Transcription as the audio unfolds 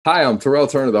Hi, I'm Terrell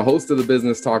Turner, the host of the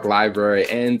Business Talk Library,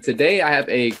 and today I have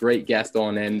a great guest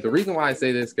on. And the reason why I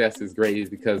say this guest is great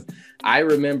is because I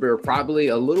remember probably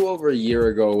a little over a year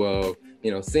ago of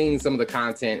seeing some of the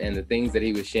content and the things that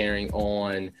he was sharing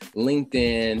on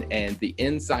LinkedIn and the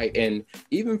insight, and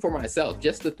even for myself,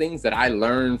 just the things that I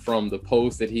learned from the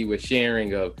posts that he was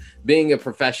sharing of being a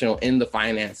professional in the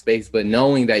finance space, but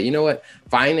knowing that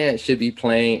finance should be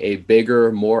playing a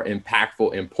bigger, more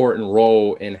impactful, important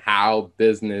role in how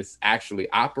business actually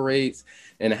operates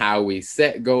and how we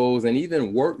set goals and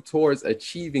even work towards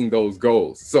achieving those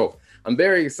goals. So I'm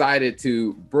very excited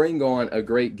to bring on a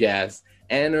great guest,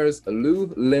 Anders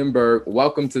Liu-Lindberg.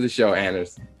 Welcome to the show,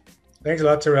 Anders. Thanks a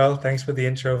lot, Terrell. Thanks for the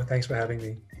intro. Thanks for having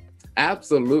me.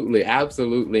 Absolutely,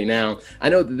 absolutely. Now, I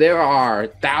know that there are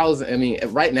thousands. I mean,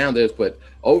 right now there's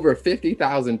over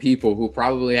 50,000 people who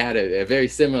probably had a very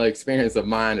similar experience of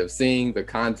mine of seeing the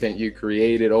content you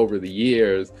created over the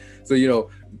years. So,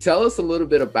 tell us a little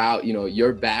bit about,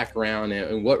 your background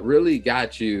and what really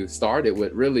got you started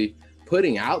with really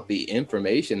putting out the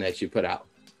information that you put out.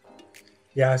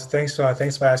 Yeah, so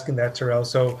thanks for asking that, Terrell.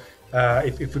 So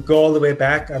if we go all the way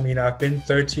back, I mean, I've been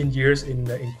 13 years in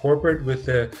corporate with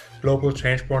the global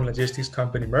transport and logistics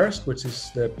company Maersk, which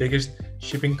is the biggest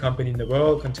shipping company in the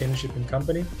world, container shipping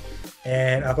company.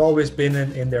 And I've always been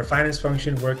in their finance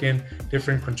function, working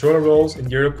different controller roles. In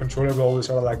Europe, controller role is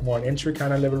sort of like more an entry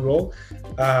kind of level role.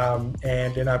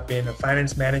 And then I've been a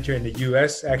finance manager in the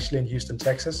US, actually in Houston,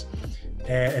 Texas.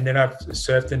 And then I've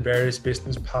served in various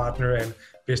business partner and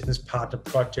business partner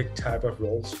project type of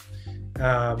roles.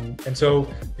 And so,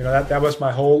 that was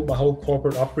my whole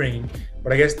corporate upbringing.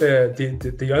 But I guess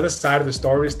the other side of the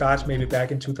story starts maybe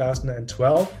back in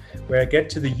 2012, where I get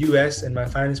to the US in my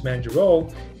finance manager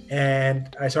role,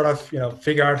 and I sort of,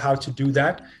 figure out how to do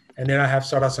that. And then I have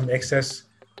sort of some excess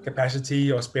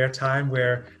capacity or spare time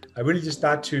where I really just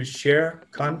start to share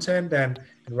content and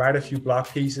write a few blog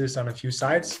pieces on a few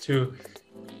sites to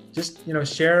just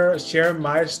share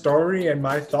my story and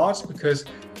my thoughts, because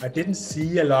I didn't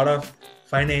see a lot of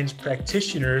finance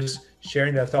practitioners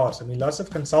sharing their thoughts. I mean, lots of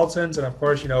consultants and of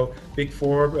course, big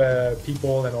four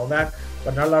people and all that,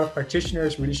 but not a lot of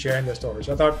practitioners really sharing their stories.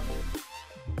 So I thought,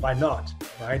 why not,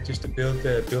 right? Just to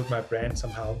build my brand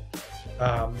somehow.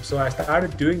 So I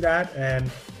started doing that,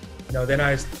 and then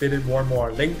I did it more and more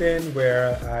on LinkedIn,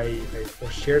 where I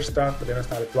share stuff, but then I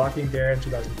started blogging there in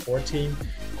 2014.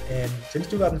 And since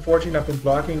 2014, I've been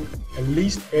blogging at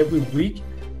least every week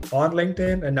on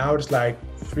LinkedIn. And now it's like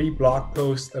 3 blog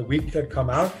posts a week that come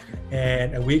out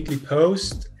and a weekly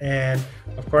post. And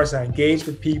of course, I engage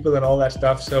with people and all that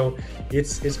stuff. So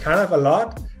it's kind of a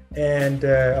lot. And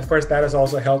of course, that has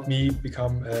also helped me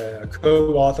become a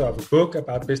co-author of a book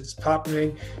about business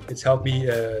partnering. It's helped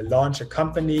me launch a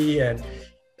company. And,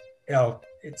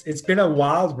 it's been a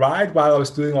wild ride while I was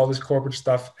doing all this corporate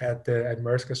stuff at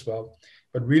Maersk as well.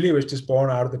 But really, it was just born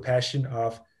out of the passion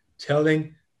of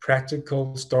telling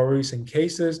practical stories and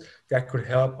cases that could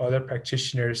help other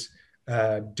practitioners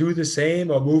do the same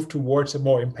or move towards a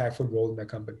more impactful role in their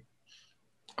company.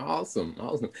 Awesome.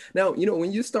 Now,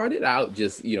 when you started out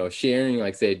just, sharing,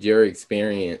 like I said, your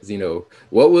experience,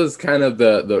 what was kind of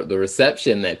the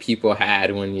reception that people had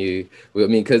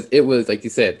because it was, like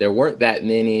you said, there weren't that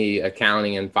many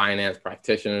accounting and finance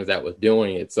practitioners that was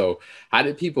doing it. So how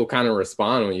did people kind of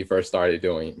respond when you first started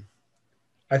doing it?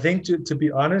 I think to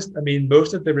be honest, I mean,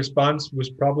 most of the response was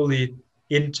probably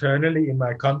internally in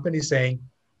my company saying,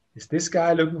 is this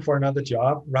guy looking for another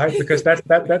job, right? Because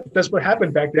that's what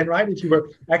happened back then, right? If you were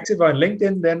active on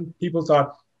LinkedIn, then people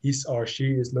thought he's or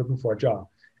she is looking for a job.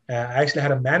 I actually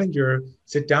had a manager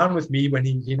sit down with me when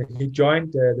he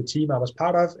joined the team I was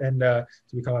part of and to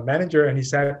become a manager, and he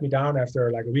sat me down after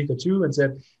like a week or two and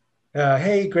said,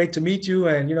 "Hey, great to meet you."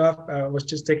 And I was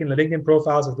just taking the LinkedIn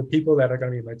profiles of the people that are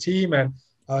going to be in my team, and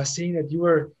I was seeing that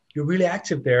you're really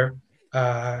active there.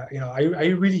 Are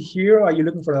you really here, or are you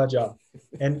looking for another job?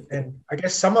 And I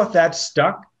guess some of that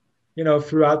stuck,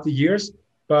 throughout the years.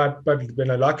 But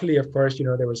luckily, of course,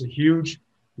 there was a huge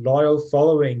loyal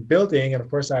following building, and of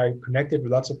course, I connected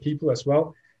with lots of people as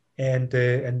well, and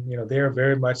they are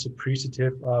very much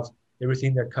appreciative of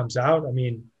everything that comes out. I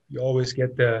mean, you always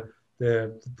get the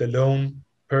lone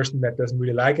person that doesn't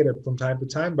really like it from time to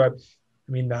time, but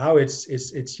I mean, now it's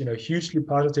hugely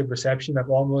positive reception of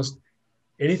almost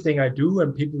anything I do,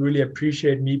 and people really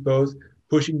appreciate me both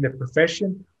pushing the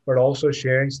profession, but also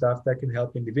sharing stuff that can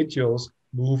help individuals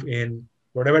move in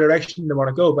whatever direction they want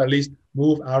to go, but at least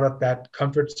move out of that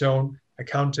comfort zone.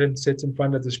 Accountant sits in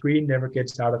front of the screen, never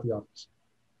gets out of the office.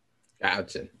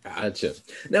 Gotcha. Gotcha.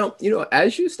 Now,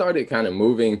 as you started kind of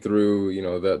moving through,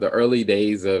 the early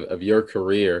days of your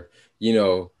career,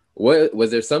 what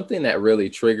was there something that really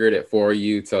triggered it for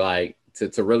you to like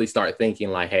to really start thinking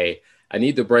like, hey, I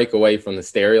need to break away from the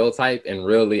stereotype and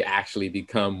really actually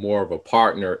become more of a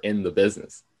partner in the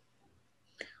business?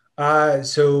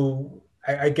 So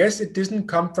I guess it didn't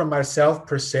come from myself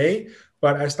per se,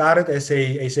 but I started as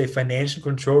a financial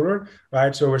controller,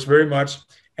 right? So it was very much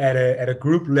at a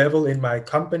group level in my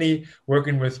company,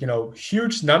 working with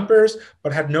huge numbers,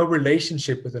 but had no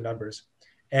relationship with the numbers.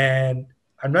 And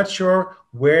I'm not sure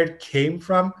where it came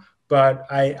from, but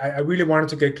I really wanted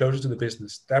to get closer to the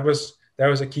business. That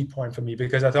was a key point for me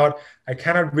because I thought I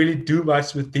cannot really do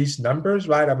much with these numbers,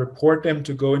 right? I report them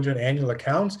to go into an annual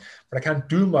account, but I can't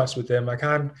do much with them. I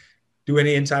can't do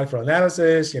any insightful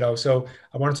analysis, so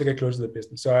I wanted to get closer to the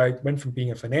business. So I went from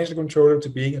being a financial controller to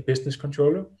being a business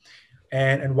controller.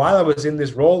 And while I was in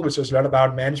this role, which was a lot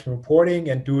about management reporting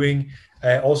and doing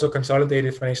also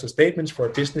consolidated financial statements for a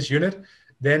business unit,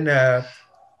 then I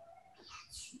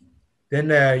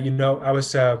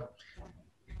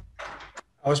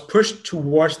was pushed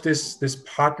towards this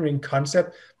partnering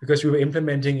concept because we were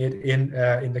implementing it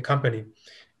in the company.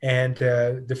 And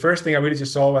the first thing I really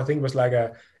just saw, I think, was like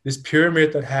this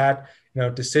pyramid that had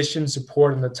decision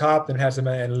support on the top, then has some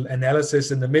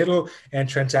analysis in the middle, and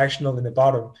transactional in the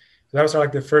bottom. So that was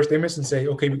like the first image, and say,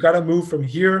 okay, we got to move from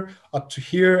here up to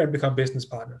here and become business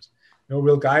partners. No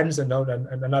real guidance and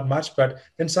not much, but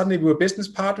then suddenly we were business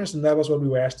partners, and that was what we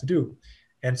were asked to do.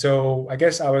 And so I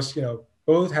guess I was,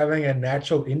 both having a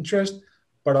natural interest,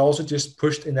 but also just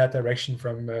pushed in that direction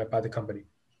from by the company.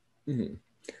 Mhm.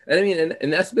 And I mean,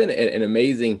 and that's been an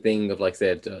amazing thing of, like I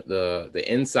said, the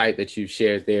insight that you've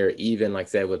shared there, even like I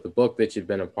said, with the book that you've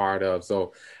been a part of.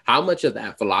 So how much of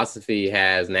that philosophy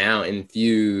has now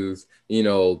infused,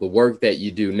 the work that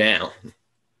you do now?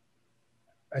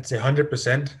 I'd say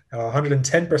 100%,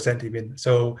 110% even.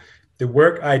 So the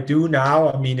work I do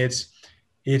now, I mean,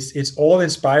 it's all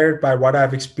inspired by what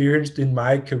I've experienced in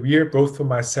my career, both for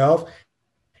myself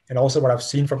and also what I've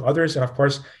seen from others. And of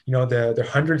course, the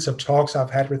hundreds of talks I've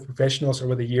had with professionals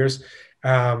over the years.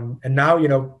 And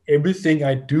now, everything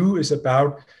I do is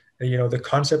about, the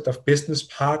concept of business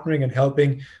partnering and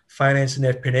helping finance and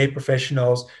FP&A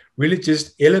professionals really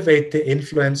just elevate the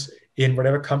influence in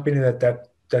whatever company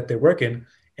that they work in.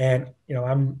 And,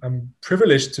 I'm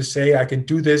privileged to say I can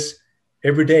do this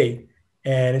every day.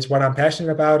 And it's what I'm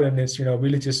passionate about. And it's,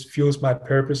 really just fuels my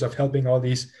purpose of helping all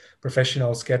these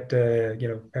professionals get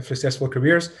have successful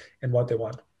careers and what they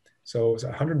want. So it's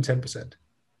 110%.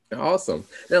 Awesome.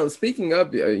 Now, speaking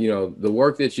of, the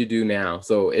work that you do now,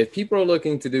 so if people are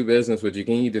looking to do business with you,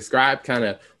 can you describe kind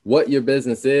of what your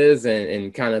business is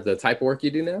and kind of the type of work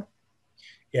you do now?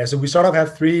 Yeah, so we sort of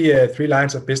have three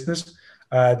lines of business.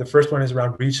 The first one is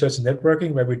around research and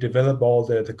networking, where we develop all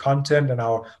the content and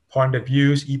our point of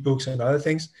views, ebooks, and other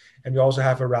things. And we also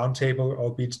have a roundtable,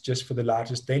 albeit just for the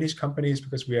largest Danish companies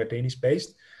because we are Danish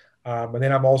based. And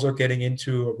then I'm also getting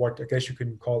into what I guess you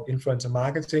can call influencer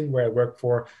marketing, where I work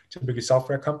for typically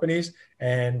software companies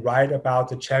and write about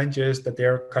the challenges that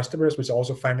their customers, which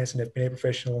also finance and FP&A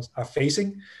professionals, are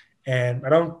facing. And I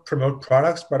don't promote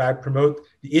products, but I promote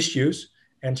the issues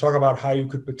and talk about how you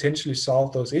could potentially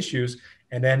solve those issues.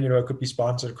 And then, it could be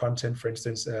sponsored content, for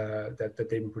instance, that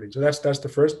they would put in. So that's the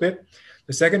first bit.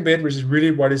 The second bit, which is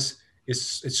really what is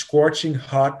scorching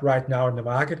hot right now in the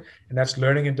market, and that's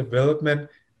learning and development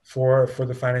for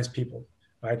the finance people,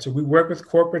 right? So we work with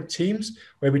corporate teams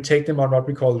where we take them on what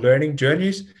we call learning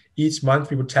journeys. Each month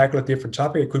we would tackle a different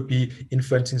topic. It could be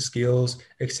influencing skills,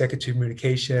 executive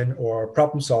communication, or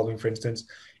problem solving, for instance.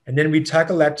 And then we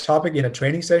tackle that topic in a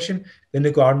training session. Then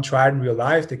they go out and try it in real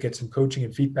life. They get some coaching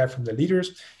and feedback from the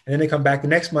leaders. And then they come back the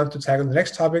next month to tackle the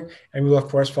next topic. And we'll, of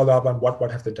course, follow up on what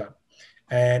have they done.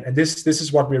 And this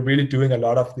is what we're really doing a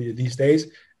lot of these days.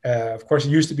 Of course, it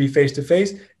used to be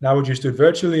face-to-face. Now we just do it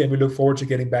virtually, and we look forward to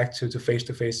getting back to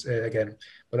face-to-face again.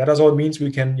 But that also means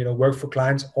we can work for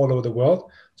clients all over the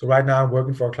world. So right now I'm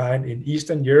working for a client in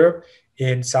Eastern Europe,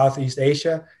 in Southeast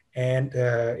Asia, and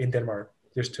in Denmark,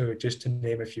 just to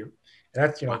name a few. And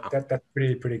that's Wow. that's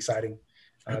pretty exciting.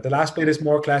 The last bit is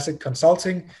more classic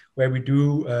consulting, where we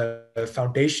do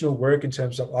foundational work in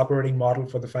terms of operating model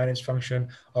for the finance function,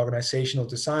 organizational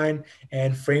design,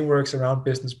 and frameworks around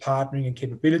business partnering and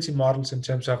capability models in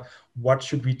terms of what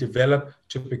should we develop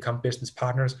to become business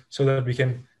partners so that we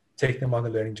can take them on the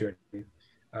learning journey.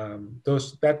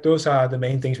 Those are the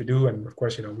main things we do. And of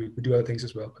course, we do other things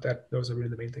as well, but those are really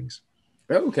the main things.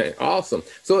 Okay, awesome.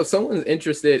 So if someone's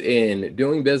interested in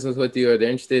doing business with you, or they're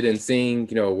interested in seeing,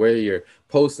 where you're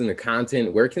posting the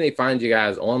content, where can they find you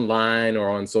guys online or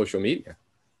on social media?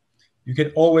 You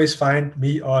can always find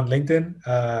me on LinkedIn.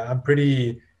 I'm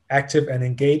pretty active and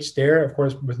engaged there, of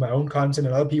course, with my own content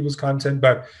and other people's content.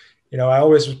 But I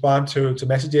always respond to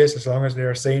messages as long as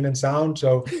they're sane and sound.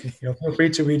 So feel free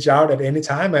to reach out at any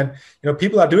time. And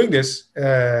people are doing this.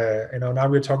 Now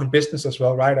we're talking business as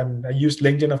well, right? I use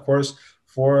LinkedIn, of course,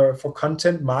 for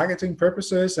content marketing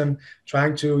purposes and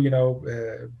trying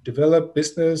to develop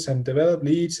business and develop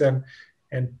leads, and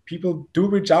people do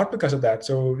reach out because of that.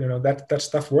 So that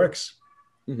stuff works.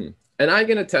 Mm-hmm. And I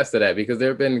can attest to that because there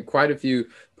have been quite a few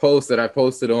posts that I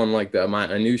posted on like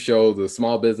a new show, the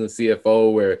Small Business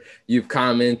CFO, where you've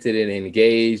commented and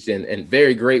engaged, and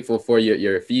very grateful for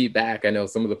your feedback. I know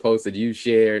some of the posts that you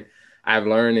shared, I've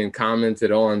learned and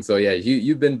commented on. So yeah,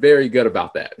 you've been very good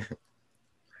about that.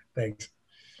 Thanks.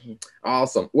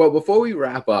 Awesome. Well, before we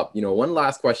wrap up, one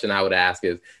last question I would ask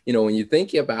is, when you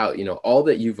think about, all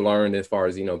that you've learned as far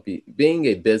as, being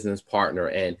a business partner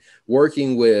and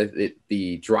working with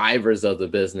the drivers of the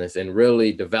business and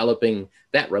really developing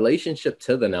that relationship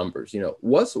to the numbers,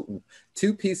 what's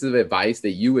two pieces of advice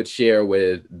that you would share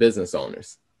with business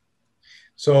owners?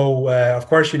 So, of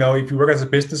course, if you work as a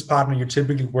business partner, you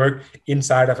typically work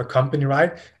inside of a company,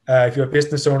 right? If you're a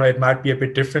business owner, it might be a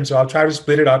bit different. So I'll try to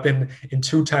split it up in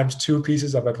 2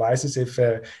 pieces of advices,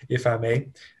 if I may.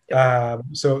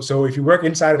 So if you work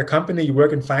inside of a company, you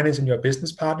work in finance and you're a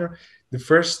business partner, the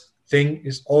first thing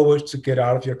is always to get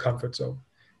out of your comfort zone.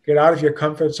 Get out of your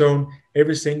comfort zone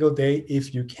every single day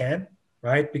if you can,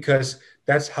 right? Because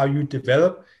that's how you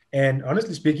develop. And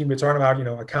honestly speaking, we're talking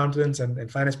about accountants and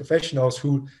finance professionals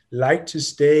who like to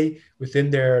stay within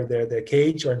their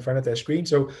cage or in front of their screen.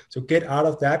 So get out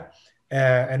of that,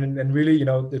 and really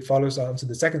it follows on to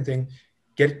the second thing: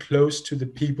 get close to the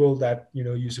people that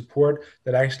you support,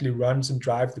 that actually runs and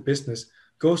drive the business.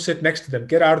 Go sit next to them.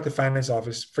 Get out of the finance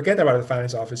office. Forget about the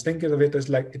finance office. Think of it as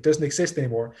like it doesn't exist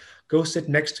anymore. Go sit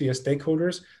next to your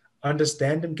stakeholders,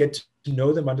 understand them, get to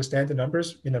know them, understand the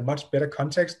numbers in a much better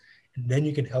context, and then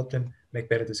you can help them make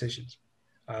better decisions.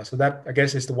 So that, I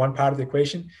guess, is the one part of the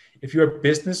equation. If you're a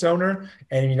business owner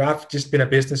and I've just been a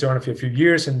business owner for a few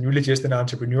years and really just an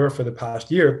entrepreneur for the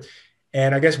past year,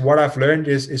 and I guess what I've learned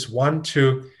is one,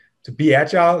 to be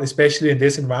agile, especially in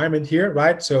this environment here,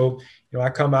 right? So I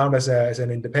come out as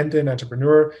an independent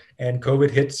entrepreneur, and COVID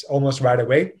hits almost right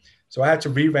away. So I had to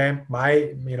revamp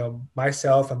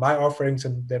myself and my offerings,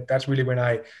 and that's really when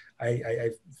I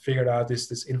figured out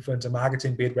this influencer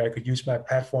marketing bit where I could use my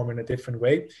platform in a different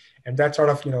way, and that sort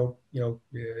of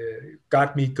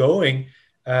got me going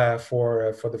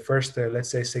for the first let's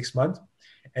say 6 months.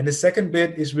 And the second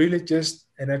bit is really just,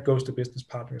 and that goes to business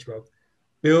partners as well,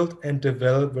 build and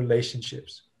develop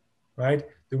relationships, right?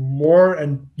 The more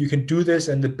and you can do this,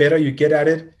 and the better you get at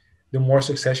it, the more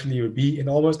successful you will be in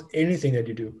almost anything that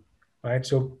you do, right?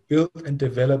 So build and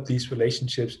develop these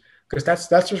relationships, because that's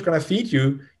what's going to feed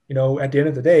you. At the end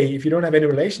of the day, if you don't have any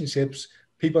relationships,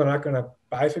 people are not going to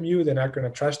buy from you. They're not going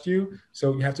to trust you.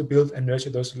 So you have to build and nurture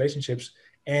those relationships,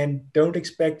 and don't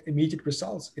expect immediate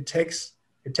results. It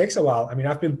takes a while. I mean,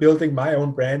 I've been building my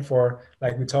own brand for,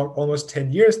 like we talked, almost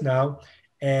 10 years now.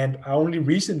 And only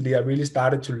recently I really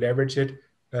started to leverage it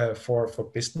for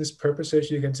business purposes,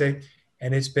 you can say.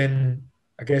 And it's been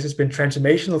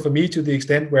transformational for me, to the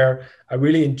extent where I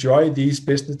really enjoy these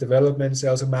business development,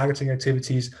 sales and marketing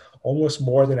activities almost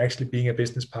more than actually being a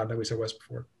business partner, which I was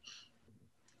before.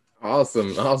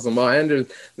 Awesome. Well, Anders,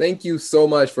 thank you so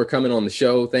much for coming on the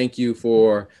show. Thank you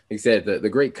for, like you said, the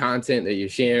great content that you're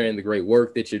sharing, the great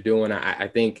work that you're doing. I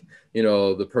think,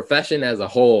 the profession as a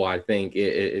whole, I think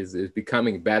is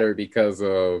becoming better because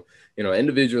of,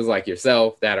 individuals like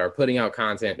yourself that are putting out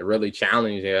content to really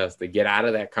challenge us to get out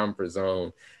of that comfort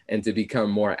zone and to become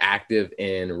more active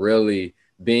in really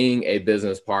being a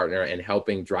business partner and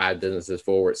helping drive businesses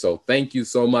forward. So thank you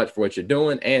so much for what you're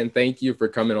doing. And thank you for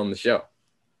coming on the show.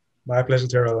 My pleasure,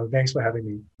 Terrell. Thanks for having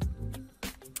me.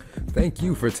 Thank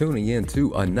you for tuning in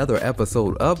to another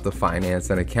episode of the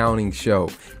Finance and Accounting Show.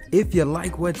 If you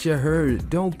like what you heard,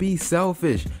 don't be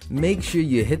selfish. Make sure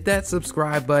you hit that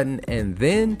subscribe button and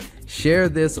then share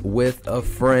this with a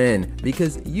friend,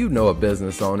 because a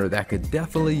business owner that could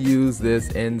definitely use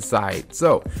this insight.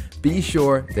 So be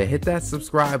sure to hit that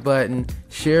subscribe button,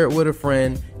 share it with a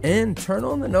friend, and turn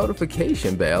on the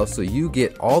notification bell so you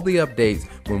get all the updates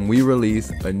when we release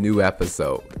a new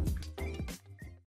episode.